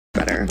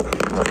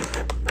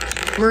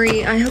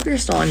Marie, I hope you're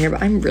still on here,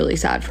 but I'm really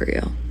sad for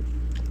you.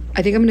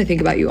 I think I'm gonna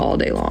think about you all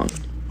day long.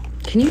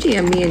 Can you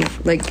DM me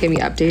and like give me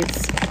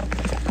updates?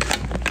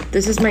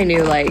 This is my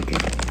new like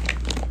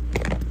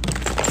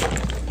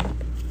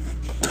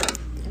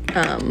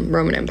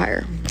Roman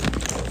Empire.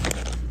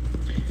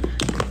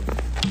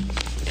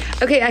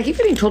 Okay, I keep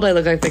getting told I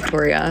look like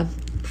Victoria,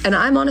 and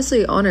I'm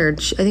honestly honored.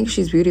 I think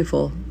she's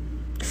beautiful.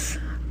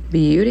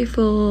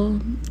 Beautiful.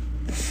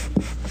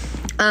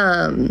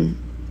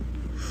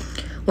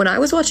 When I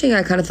was watching,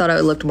 I kind of thought I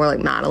looked more like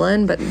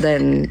Madeline, but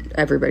then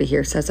everybody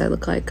here says I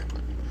look like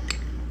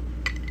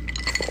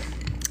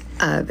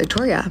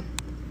Victoria.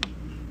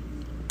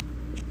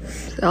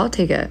 So I'll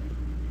take it.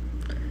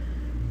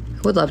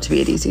 I would love to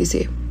be a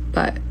DCC,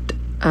 but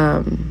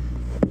I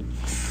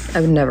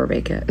would never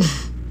make it.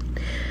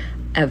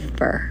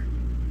 Ever.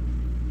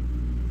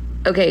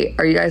 Okay,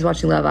 are you guys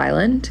watching Love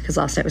Island? Because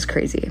last night was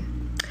crazy.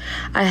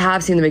 I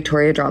have seen the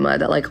Victoria drama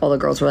that like all the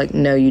girls were like,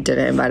 no, you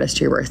didn't invite us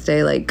to your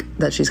birthday. Like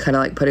that she's kind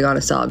of like putting on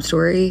a sob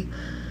story.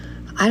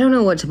 I don't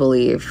know what to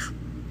believe.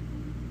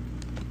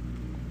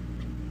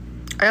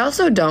 I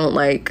also don't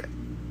like,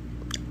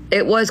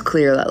 it was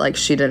clear that like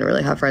she didn't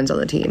really have friends on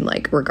the team.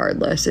 Like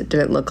regardless, it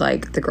didn't look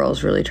like the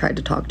girls really tried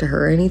to talk to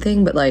her or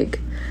anything, but like,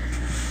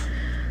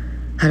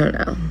 I don't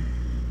know.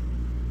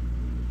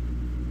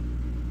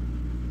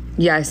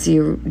 Yes,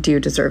 you do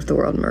deserve the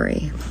world,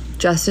 Marie.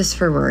 Justice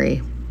for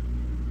Marie.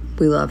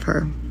 We love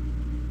her.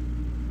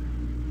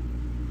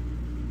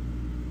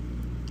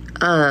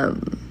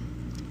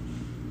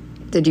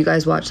 Did you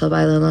guys watch Love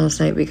Island last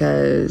night?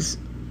 Because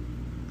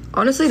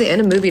honestly, the end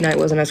of movie night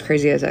wasn't as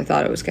crazy as I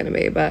thought it was going to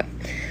be, but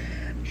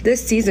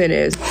this season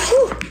is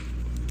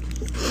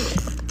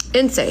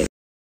insane.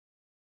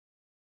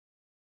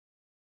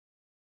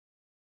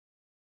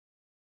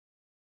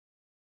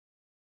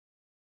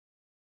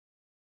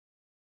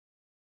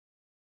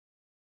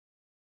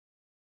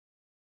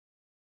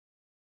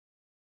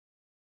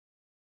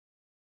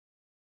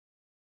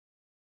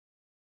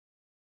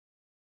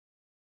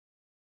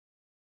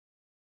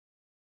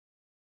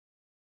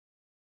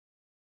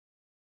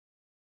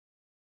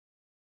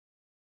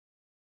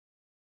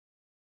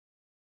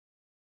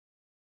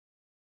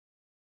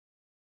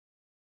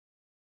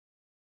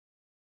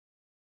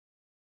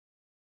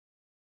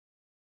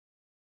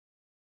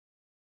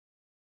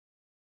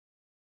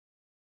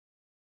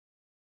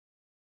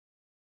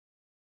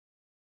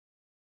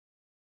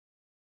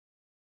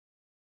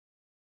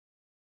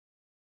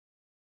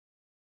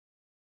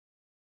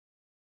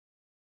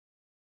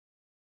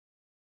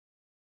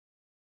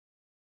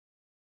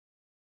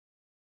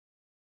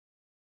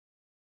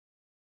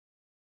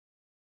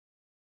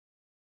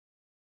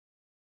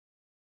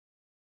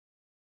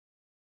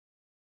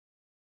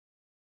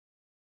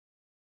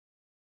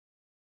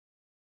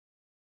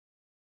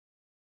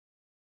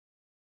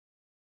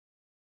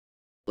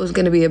 Was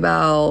going to be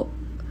about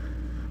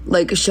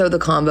like show the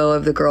combo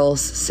of the girls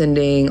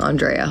sending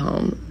Andrea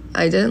home.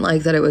 I didn't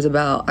like that it was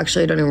about,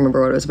 actually I don't even remember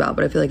what it was about,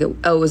 but I feel like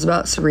it was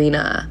about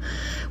Serena,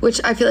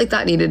 which I feel like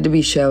that needed to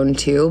be shown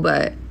too,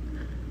 but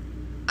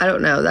I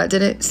don't know, that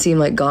didn't seem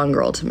like Gone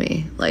Girl to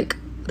me. Like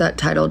that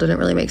title didn't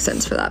really make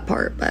sense for that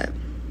part, but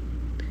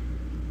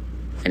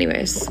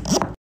anyways,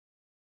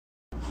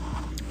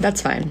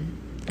 that's fine.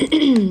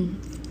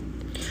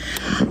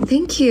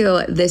 Thank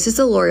you. This is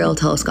the L'Oreal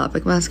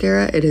Telescopic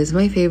Mascara. It is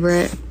my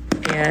favorite,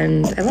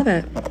 and I love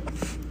it.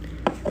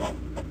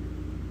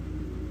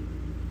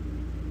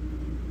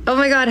 Oh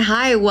my god,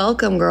 hi,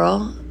 welcome,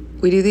 girl.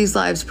 We do these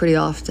lives pretty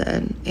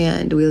often,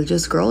 and we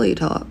just girly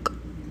talk.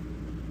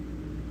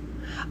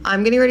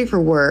 I'm getting ready for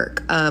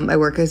work. I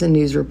work as a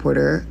news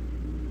reporter,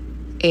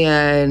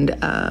 and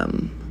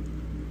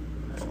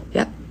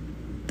yeah,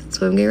 that's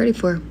what I'm getting ready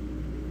for.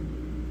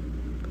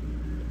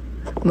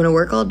 I'm gonna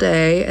work all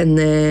day, and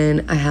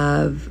then I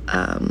have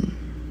a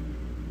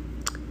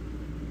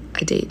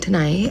date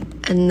tonight,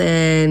 and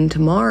then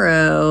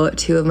tomorrow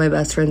 2 of my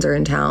best friends are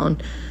in town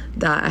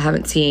that I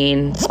haven't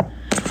seen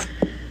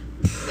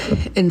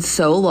in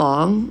so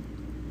long.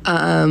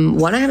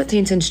 One I haven't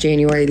seen since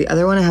January. The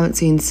other one I haven't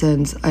seen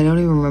since, I don't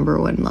even remember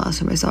when last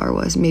time I saw her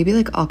was. Maybe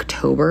like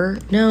October.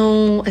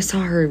 No, I saw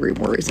her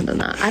more recent than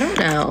that. I don't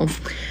know.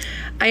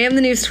 I am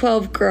the News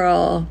 12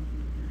 girl.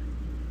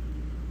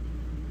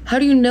 How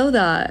do you know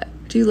that?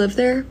 Do you live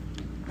there?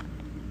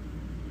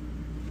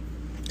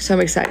 So I'm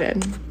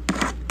excited.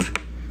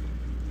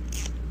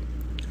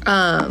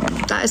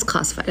 That is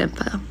classified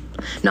info.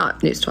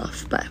 Not News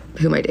 12, but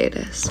who my date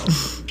is.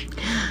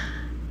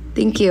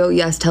 Thank you.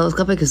 Yes,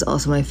 Telescopic is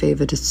also my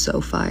favorite. It's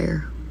so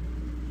fire.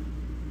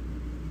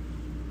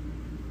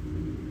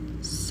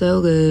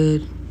 So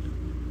good.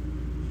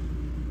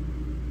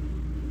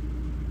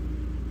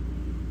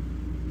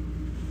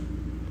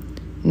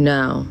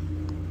 No.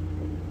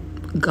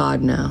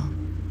 God, no.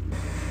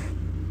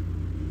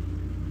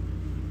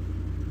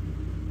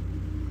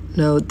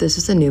 No, this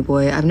is a new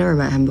boy. I've never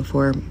met him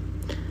before,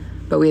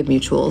 but we have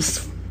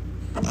mutuals.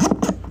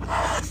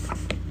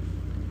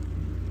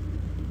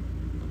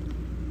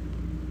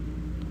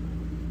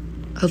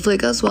 Hopefully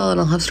it goes well and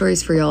I'll have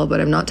stories for y'all, but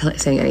I'm not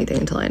saying anything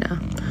until I know.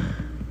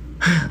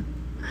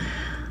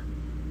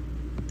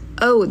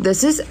 Oh,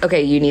 this is,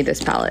 okay, you need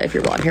this palette if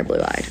you're blonde hair,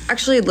 blue-eyed.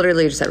 Actually,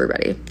 literally just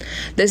everybody.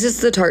 This is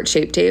the Tarte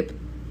Shape Tape.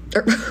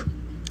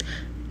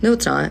 No,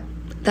 it's not.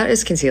 That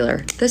is concealer.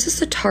 This is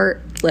the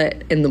Tarte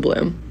Lit in the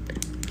Bloom.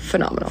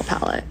 Phenomenal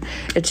palette.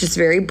 It's just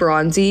very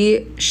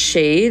bronzy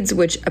shades,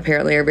 which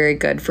apparently are very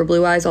good for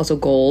blue eyes. Also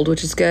gold,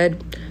 which is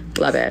good.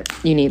 Love it.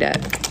 You need it.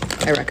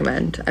 I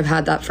recommend. I've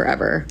had that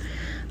forever.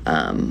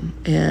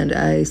 And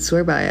I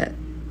swear by it.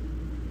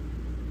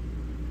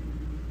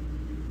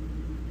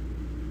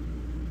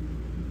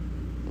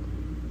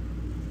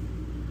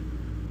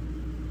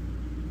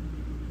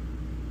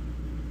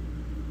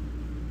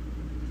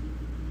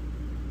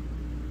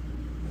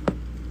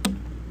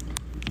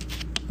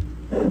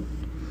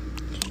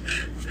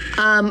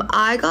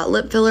 I got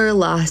lip filler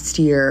last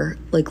year,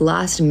 like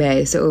last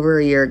May, so over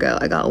a year ago.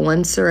 I got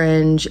one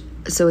syringe,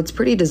 so it's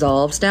pretty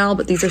dissolved now,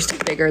 but these are still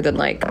bigger than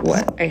like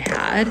what I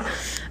had.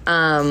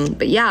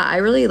 But yeah, I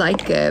really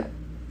like it.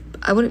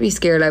 I wouldn't be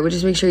scared. I would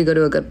just make sure you go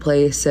to a good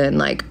place and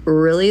like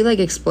really like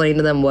explain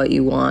to them what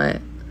you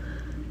want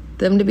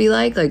them to be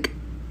like,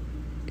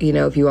 you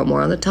know, if you want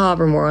more on the top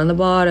or more on the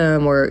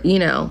bottom, or, you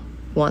know,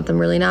 want them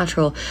really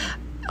natural.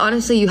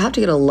 Honestly, you have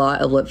to get a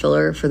lot of lip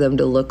filler for them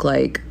to look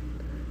like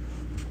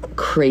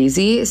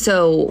crazy.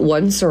 So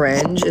one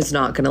syringe is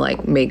not gonna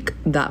like make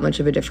that much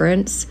of a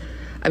difference.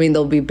 I mean,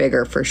 they'll be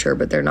bigger for sure,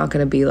 but they're not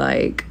gonna be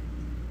like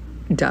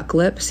duck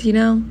lips, you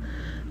know?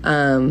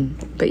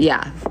 But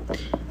yeah,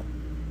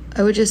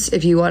 I would just,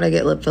 if you want to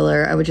get lip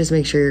filler, I would just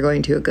make sure you're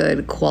going to a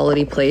good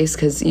quality place,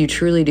 because you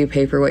truly do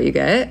pay for what you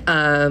get.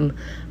 And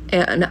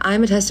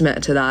I'm a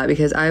testament to that,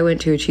 because I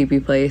went to a cheapy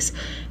place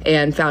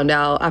and found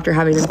out after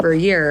having them for a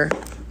year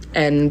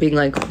and being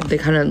like, they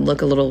kind of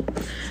look a little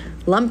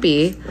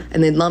lumpy,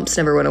 and the lumps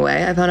never went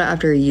away. I found out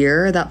after a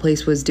year that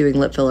place was doing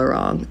lip filler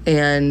wrong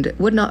and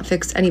would not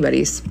fix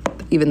anybody's,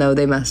 even though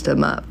they messed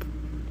them up.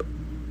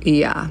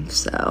 Yeah,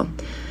 so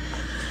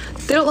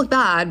they don't look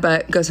bad,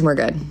 but go somewhere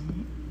good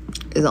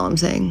is all I'm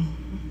saying.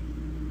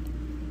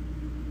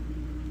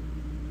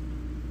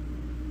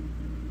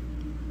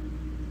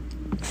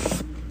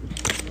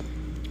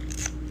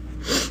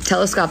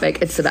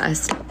 Telescopic, it's the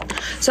best.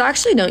 So I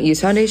actually don't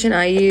use foundation.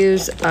 I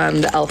use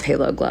the e.l.f.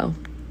 Halo Glow.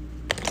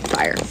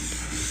 Fire.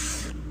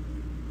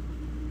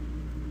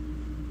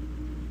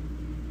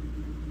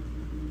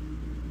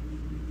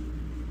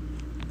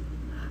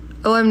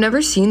 Oh, I've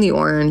never seen the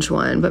orange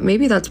one, but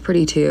maybe that's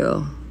pretty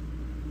too.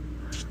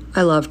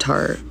 I love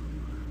Tarte.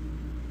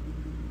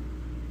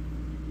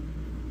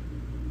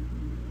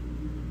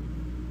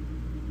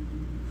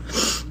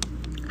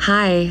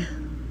 Hi.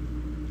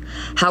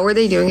 How are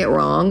they doing it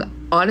wrong?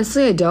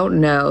 Honestly, I don't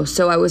know.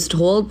 So I was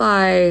told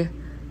by,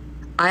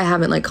 I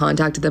haven't like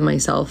contacted them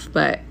myself,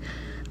 but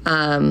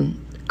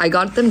I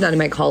got them done in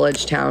my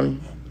college town.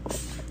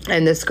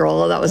 And this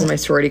girl that was in my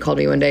sorority called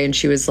me one day, and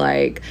she was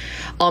like,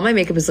 all my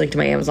makeup is linked to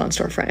my Amazon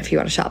storefront if you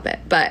want to shop it.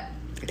 But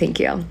thank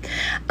you.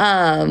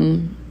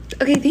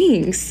 Okay,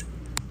 thanks.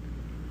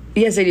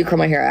 Yes, I do curl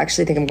my hair. I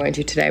actually think I'm going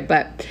to today.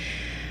 But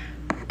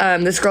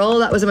this girl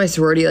that was in my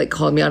sorority like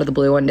called me out of the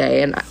blue one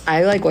day, and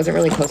I like wasn't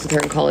really close with her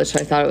in college, so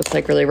I thought it was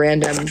like really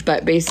random.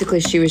 But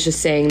basically she was just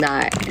saying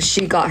that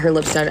she got her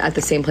lips done at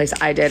the same place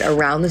I did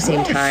around the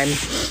same time,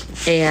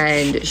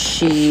 and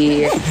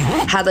she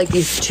had like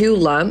these two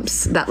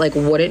lumps that like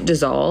wouldn't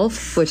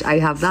dissolve, which I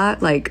have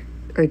that like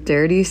right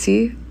there. Do you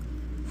see?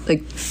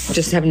 Like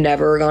just have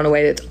never gone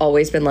away. It's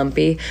always been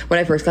lumpy. When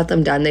I first got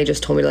them done, they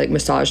just told me to like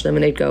massage them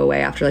and they'd go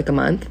away after like a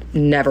month.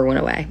 Never went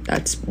away.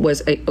 That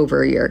was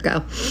over a year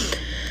ago.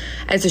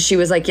 And so she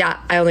was like, yeah,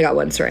 I only got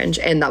one syringe,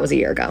 and that was a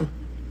year ago.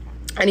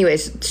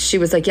 Anyways, she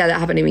was like, yeah, that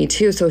happened to me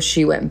too. So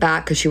she went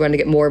back because she wanted to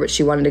get more, but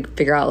she wanted to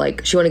figure out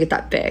like, she wanted to get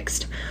that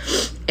fixed.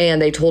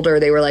 And they told her,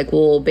 they were like,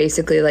 well,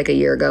 basically like a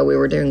year ago we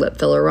were doing lip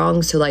filler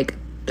wrong. So like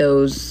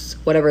those,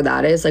 whatever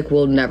that is, like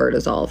will never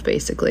dissolve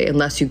basically,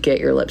 unless you get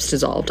your lips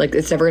dissolved. Like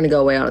it's never going to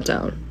go away on its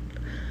own.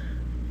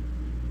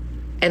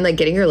 And like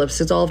getting your lips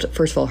dissolved,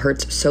 first of all,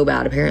 hurts so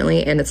bad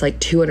apparently, and it's like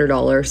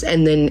 $200.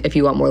 And then if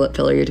you want more lip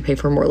filler, you have to pay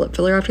for more lip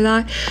filler after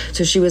that.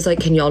 So she was like,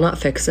 can y'all not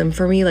fix them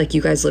for me? Like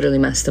you guys literally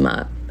messed them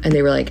up. And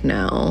they were like,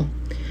 no.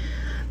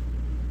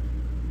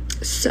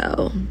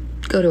 So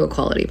go to a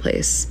quality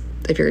place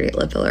if you're gonna get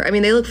lip filler. I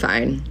mean, they look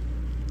fine.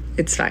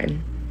 It's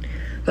fine.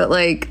 But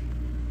like,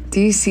 do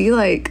you see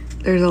like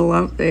there's a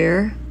lump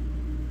there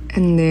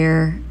and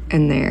there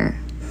and there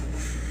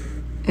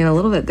and a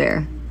little bit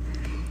there?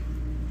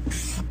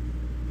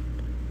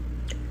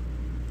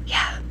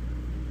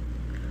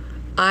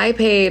 I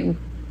paid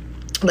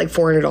like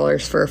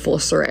 $400 for a full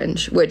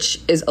syringe, which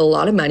is a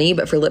lot of money,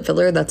 but for lip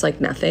filler, that's like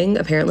nothing.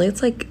 Apparently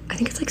it's like, I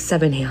think it's like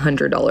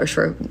 $700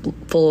 for a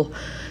full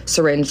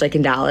syringe, like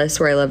in Dallas,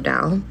 where I live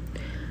now.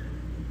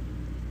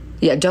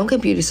 Yeah, don't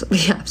get beauty,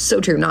 yeah, so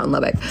true, not in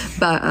Lubbock.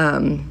 But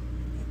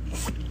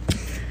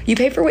you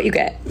pay for what you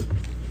get.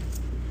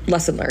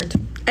 Lesson learned.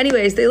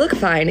 Anyways, they look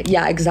fine.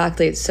 Yeah,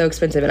 exactly. It's so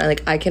expensive,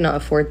 and I cannot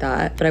afford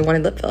that. But I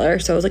wanted lip filler,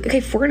 so I was like, okay,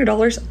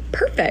 $400,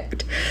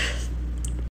 perfect.